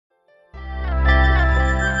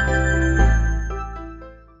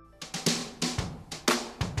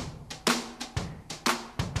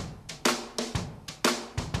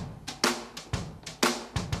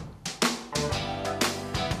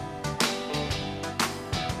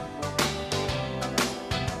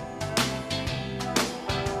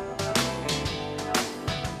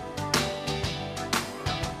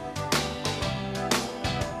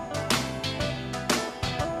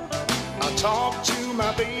talk to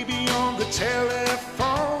my baby on the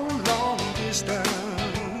telephone, long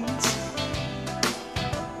distance.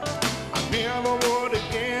 I never would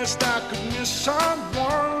have guessed I could miss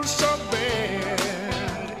someone so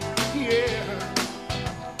bad. Yeah,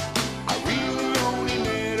 I really only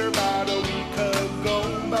met her about a week ago,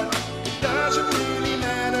 but it doesn't really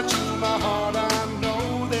matter to my heart. I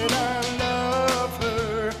know that I love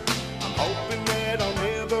her. I'm hoping that I'll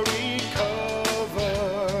never recover,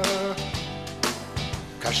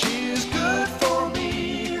 'cause she is good